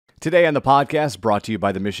Today on the podcast, brought to you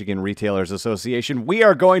by the Michigan Retailers Association, we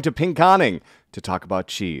are going to Pinconning to talk about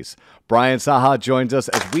cheese. Brian Saha joins us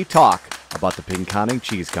as we talk about the Pinconning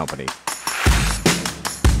Cheese Company.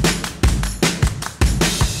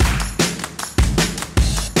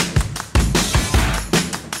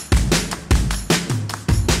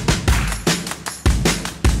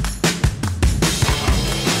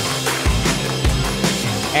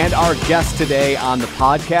 And our guest today on the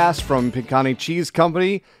podcast from Pinconning Cheese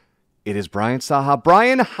Company, it is Brian Saha.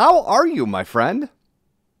 Brian, how are you, my friend?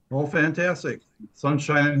 Oh, fantastic. Sun's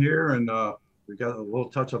shining here, and we got a little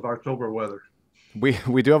touch of October weather. We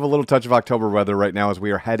do have a little touch of October weather right now as we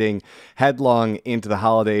are heading headlong into the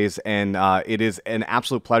holidays, and it is an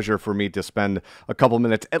absolute pleasure for me to spend a couple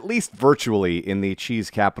minutes, at least virtually, in the cheese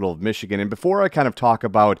capital of Michigan. And before I kind of talk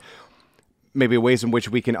about maybe ways in which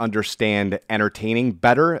we can understand entertaining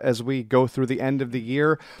better as we go through the end of the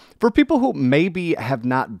year, for people who maybe have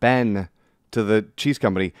not been to the cheese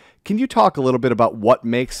company, can you talk a little bit about what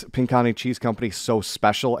makes Pinconning Cheese Company so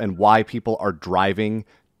special and why people are driving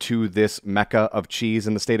to this mecca of cheese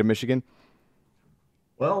in the state of Michigan?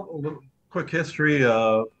 Well, a little quick history.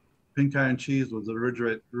 Pinconning cheese was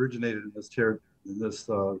originated in this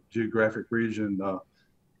geographic region,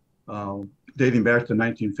 dating back to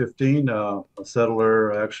 1915. A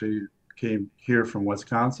settler actually came here from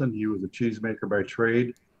Wisconsin. He was a cheesemaker by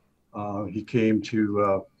trade. He came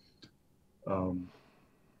to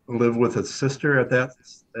live with his sister at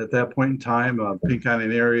that point in time.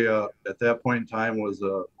 Pinconning area at that point in time was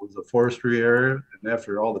a forestry area, and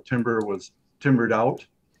after all the timber was timbered out,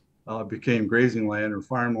 it became grazing land or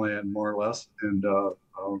farmland more or less. And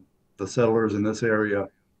the settlers in this area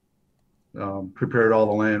prepared all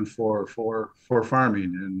the land for farming.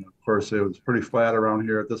 And of course, it was pretty flat around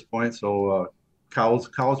here at this point, so cows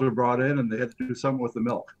were brought in, and they had to do something with the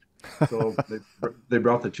milk. So they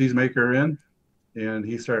brought the cheesemaker in, and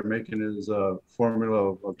he started making his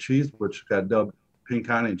formula of cheese, which got dubbed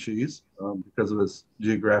Pinconning cheese because of its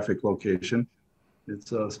geographic location.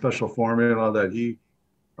 It's a special formula that he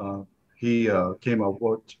came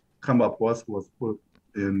up with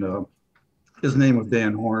in his name was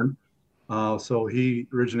Dan Horn. So he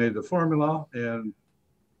originated the formula and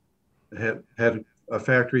had a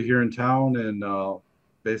factory here in town, and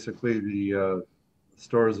basically the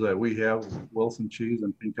stores that we have, Wilson Cheese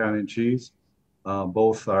and Pinconning Cheese,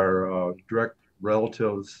 both are direct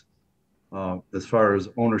relatives as far as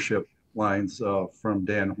ownership lines from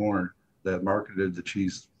Dan Horn that marketed the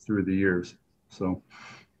cheese through the years. So,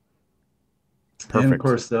 Perfect. And of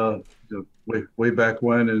course, way back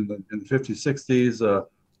when in the 50s, 60s,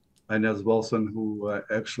 Inez Wilson, who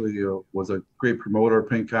actually was a great promoter of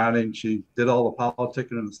Pinconning, she did all the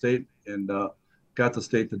politicking in the state and got the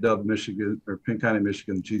state to dub Michigan, or Pinconning,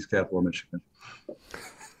 Michigan, the cheese capital of Michigan.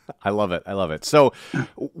 I love it. I love it. So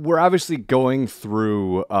we're obviously going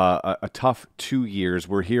through a tough 2 years.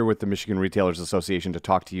 We're here with the Michigan Retailers Association to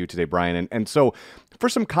talk to you today, Brian. And so for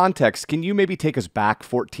some context, can you maybe take us back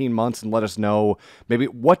 14 months and let us know maybe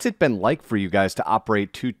what's it been like for you guys to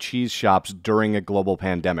operate two cheese shops during a global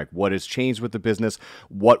pandemic? What has changed with the business?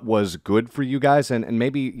 What was good for you guys? And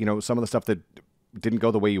maybe, you know, some of the stuff that didn't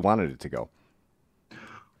go the way you wanted it to go.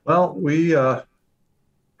 Well, we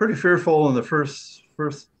pretty fearful in the first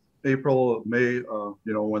April, May,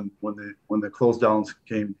 when the close downs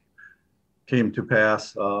came to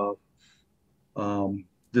pass.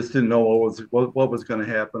 Just didn't know what was going to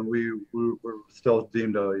happen. We were still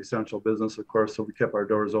deemed an essential business, of course, so we kept our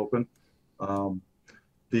doors open.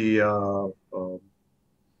 The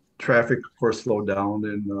traffic, of course, slowed down,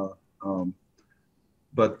 and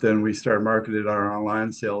but then we started marketing our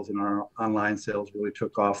online sales, and our online sales really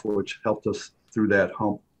took off, which helped us through that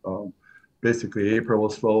hump. Basically, April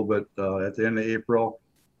was slow, but at the end of April,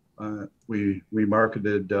 we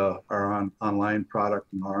marketed our online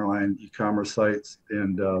product and our online e-commerce sites,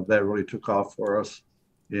 and that really took off for us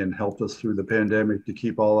and helped us through the pandemic to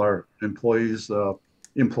keep all our employees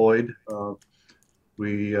employed.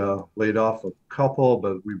 We laid off a couple,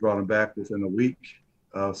 but we brought them back within a week.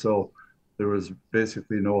 So there was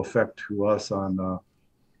basically no effect to us on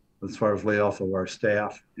as far as layoff of our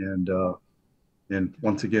staff. And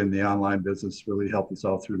once again, the online business really helped us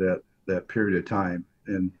out through that period of time,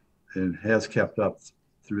 and has kept up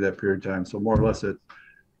through that period of time. So more or less,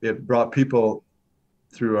 it brought people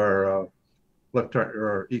through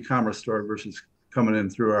our e-commerce store versus coming in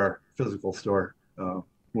through our physical store,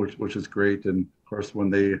 which is great. And of course, when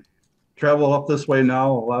they travel up this way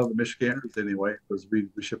now, a lot of the Michiganders anyway, because we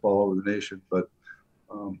ship all over the nation, but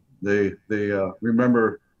they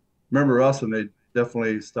remember us, and they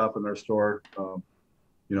definitely stop in our store,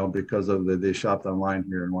 because of they shopped online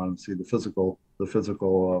here and wanted to see the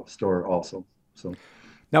physical store also. So.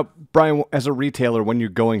 Now, Brian, as a retailer, when you're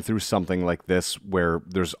going through something like this, where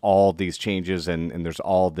there's all these changes and there's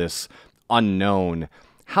all this unknown,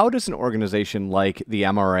 how does an organization like the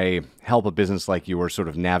MRA help a business like yours sort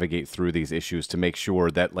of navigate through these issues to make sure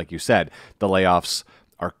that, like you said, the layoffs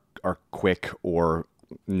are quick or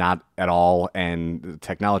not at all, and the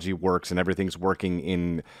technology works and everything's working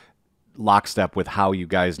in lockstep with how you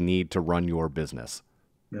guys need to run your business?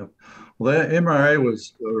 Yeah. Well, the MRI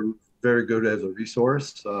was very good as a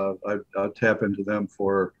resource. I tap into them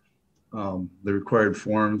for the required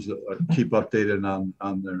forms, keep updated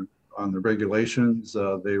on the regulations.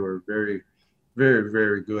 They were very, very,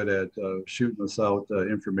 very good at shooting us out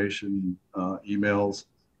information, emails,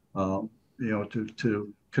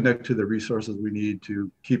 to connect to the resources we need to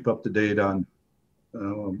keep up to date on,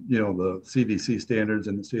 the CDC standards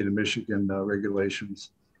and the state of Michigan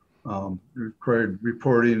regulations, required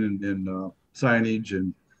reporting and signage,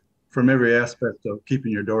 and from every aspect of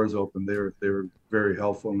keeping your doors open, they were very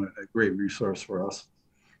helpful and a great resource for us.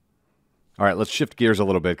 All right, let's shift gears a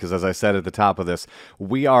little bit because, as I said at the top of this,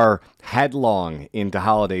 we are headlong into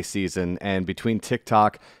holiday season, and between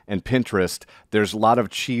TikTok and Pinterest, there's a lot of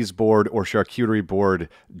cheese board or charcuterie board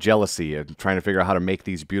jealousy and trying to figure out how to make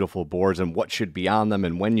these beautiful boards and what should be on them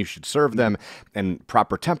and when you should serve them and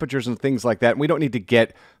proper temperatures and things like that. And we don't need to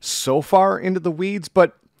get so far into the weeds,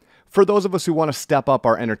 but for those of us who want to step up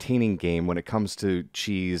our entertaining game when it comes to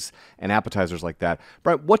cheese and appetizers like that,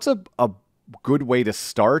 Brian, what's a good way to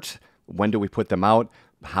start? When do we put them out?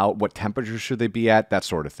 What temperature should they be at? That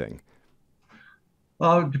sort of thing.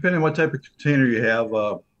 Depending on what type of container you have,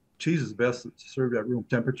 cheese is best served at room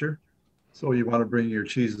temperature. So you want to bring your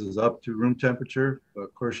cheeses up to room temperature.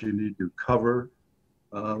 Of course, you need to cover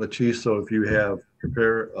the cheese. So if you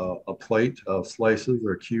prepare a plate of slices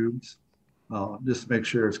or cubes, just make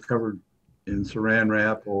sure it's covered in saran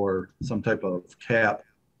wrap or some type of cap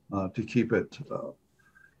to keep it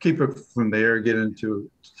from the air get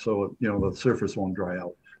into, so the surface won't dry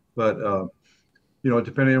out. But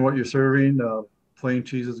depending on what you're serving, plain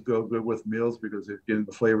cheeses go good with meals because if you get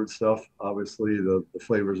into flavored stuff, obviously the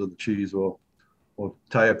flavors of the cheese will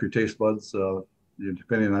tie up your taste buds.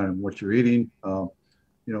 Depending on what you're eating,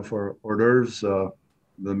 for hors d'oeuvres,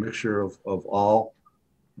 the mixture of all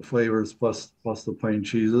the flavors plus the plain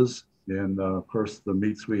cheeses, and of course the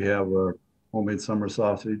meats we have are homemade summer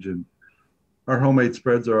sausage, and our homemade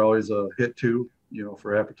spreads are always a hit too,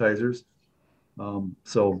 for appetizers.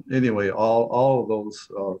 So anyway, all of those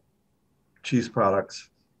cheese products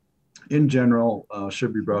in general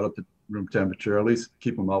should be brought up to room temperature, at least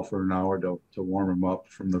keep them out for an hour to warm them up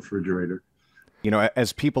from the refrigerator.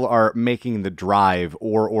 As people are making the drive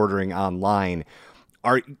or ordering online,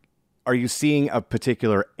 are you seeing a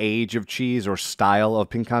particular age of cheese or style of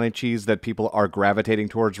Pinkani cheese that people are gravitating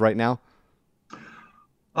towards right now?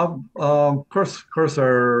 Of course,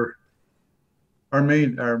 our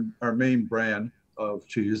main brand of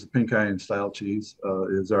cheese, the Pinkani style cheese,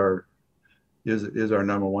 is our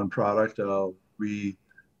number one product. We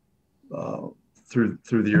through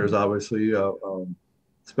the years, obviously,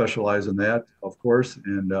 specialize in that, of course,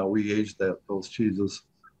 and we age those cheeses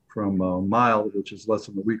from mild, which is less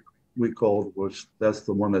than a week old, which that's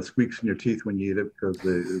the one that squeaks in your teeth when you eat it because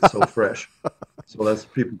it's so fresh. So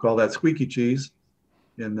people call that squeaky cheese.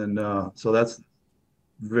 And then, so that's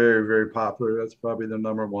very, very popular. That's probably the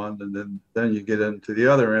number one. And then you get into the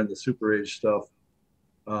other end, the super age stuff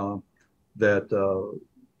that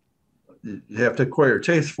you have to acquire a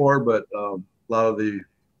taste for. But a lot of the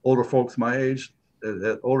older folks my age,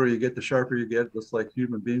 the older you get, the sharper you get, just like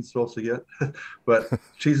human beings supposed to get. But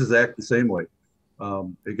cheeses act the same way.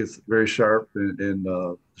 It gets very sharp,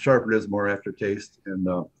 and sharper it is, more aftertaste, and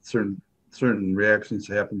certain reactions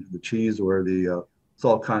happen to the cheese where the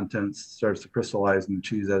salt content starts to crystallize in the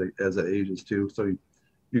cheese as it ages too. So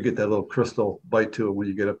you get that little crystal bite to it when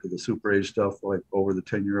you get up to the super age stuff, like over the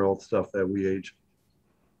 10-year-old stuff that we age.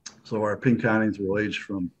 So our Pinkanis will age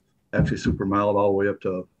from actually super mild all the way up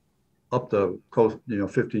to close,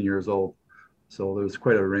 15 years old. So there's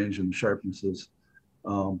quite a range in sharpnesses.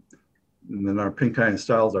 And then our Pinkani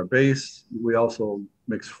styles are base. We also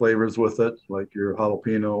mix flavors with it, like your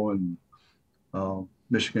jalapeno and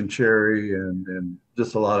Michigan cherry, and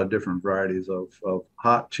just a lot of different varieties of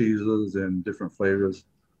hot cheeses and different flavors.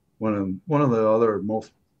 One of the other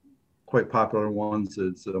most quite popular ones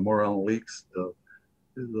is Morel Leeks.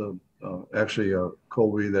 Actually a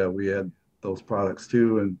Colby that we add those products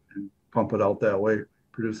to and pump it out that way,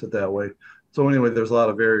 produce it that way. So anyway, there's a lot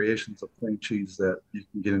of variations of plain cheese that you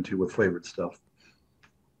can get into with flavored stuff.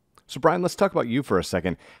 So Brian, let's talk about you for a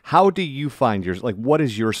second. How do you find your, like, what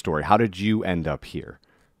is your story? How did you end up here?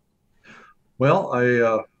 Well,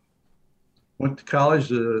 I went to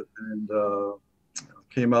college and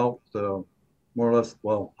came out more or less.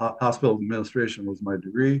 Well, hospital administration was my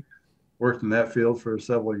degree. Worked in that field for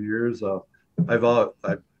several years. I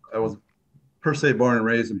was per se born and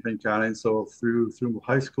raised in Pink County, so through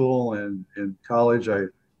high school and in college, I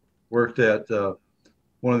worked at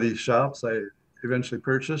one of these shops I eventually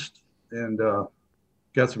purchased and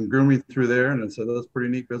got some grooming through there, and I said that's a pretty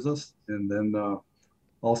neat business. And then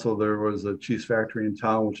also there was a cheese factory in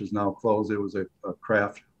town, which is now closed. It was a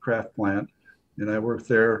craft plant, and I worked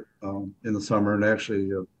there in the summer and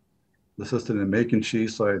actually assisted in making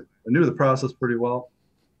cheese. So I knew the process pretty well.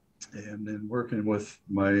 And then working with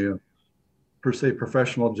my per se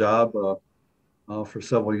professional job for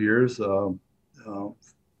several years in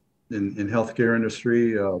healthcare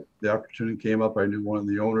industry, the opportunity came up. I knew one of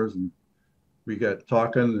the owners, and we got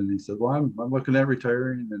talking. And he said, "Well, I'm looking at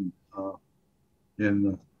retiring,"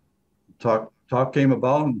 and talk came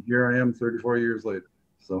about, and here I am, 34 years later.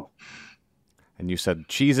 So. And you said,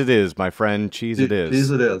 cheese it is, my friend. Cheese it is.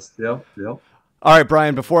 Cheese it is. Yep. Yep. All right,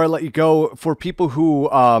 Brian, before I let you go, for people who,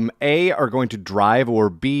 A, are going to drive, or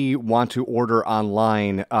B, want to order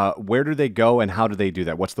online, where do they go and how do they do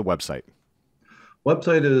that? What's the website?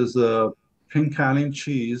 Website is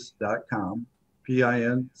pinconningscheese.com,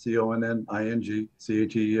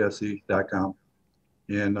 PINCONNINGCHEESE.com.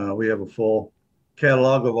 And we have a full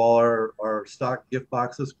catalog of all our stock gift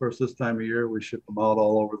boxes. Of course, this time of year, we ship them out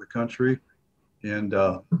all over the country. And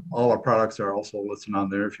all our products are also listed on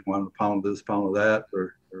there if you want a pound of this, pound of that,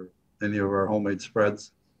 or any of our homemade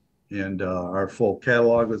spreads. And our full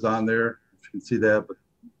catalog is on there. You can see that, but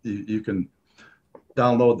you can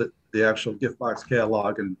download the actual gift box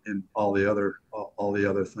catalog and all the other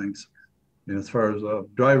things. And as far as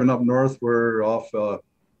driving up north, we're off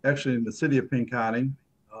actually in the city of Pinconning.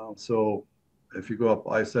 So if you go up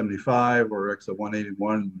I-75 or exit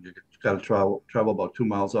 181, you got to travel about 2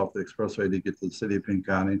 miles off the expressway to get to the city of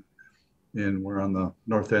Pinconning, and we're on the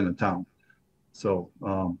north end of town. So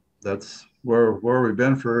that's where we've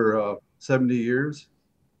been for 70 years,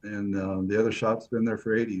 and the other shop's been there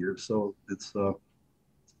for 80 years. So it's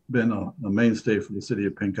been a mainstay for the city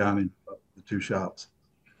of Pinconning, the two shops.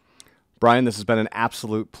 Brian, this has been an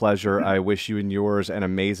absolute pleasure. I wish you and yours an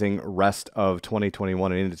amazing rest of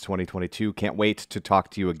 2021 and into 2022. Can't wait to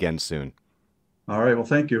talk to you again soon. All right. Well,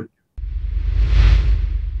 thank you.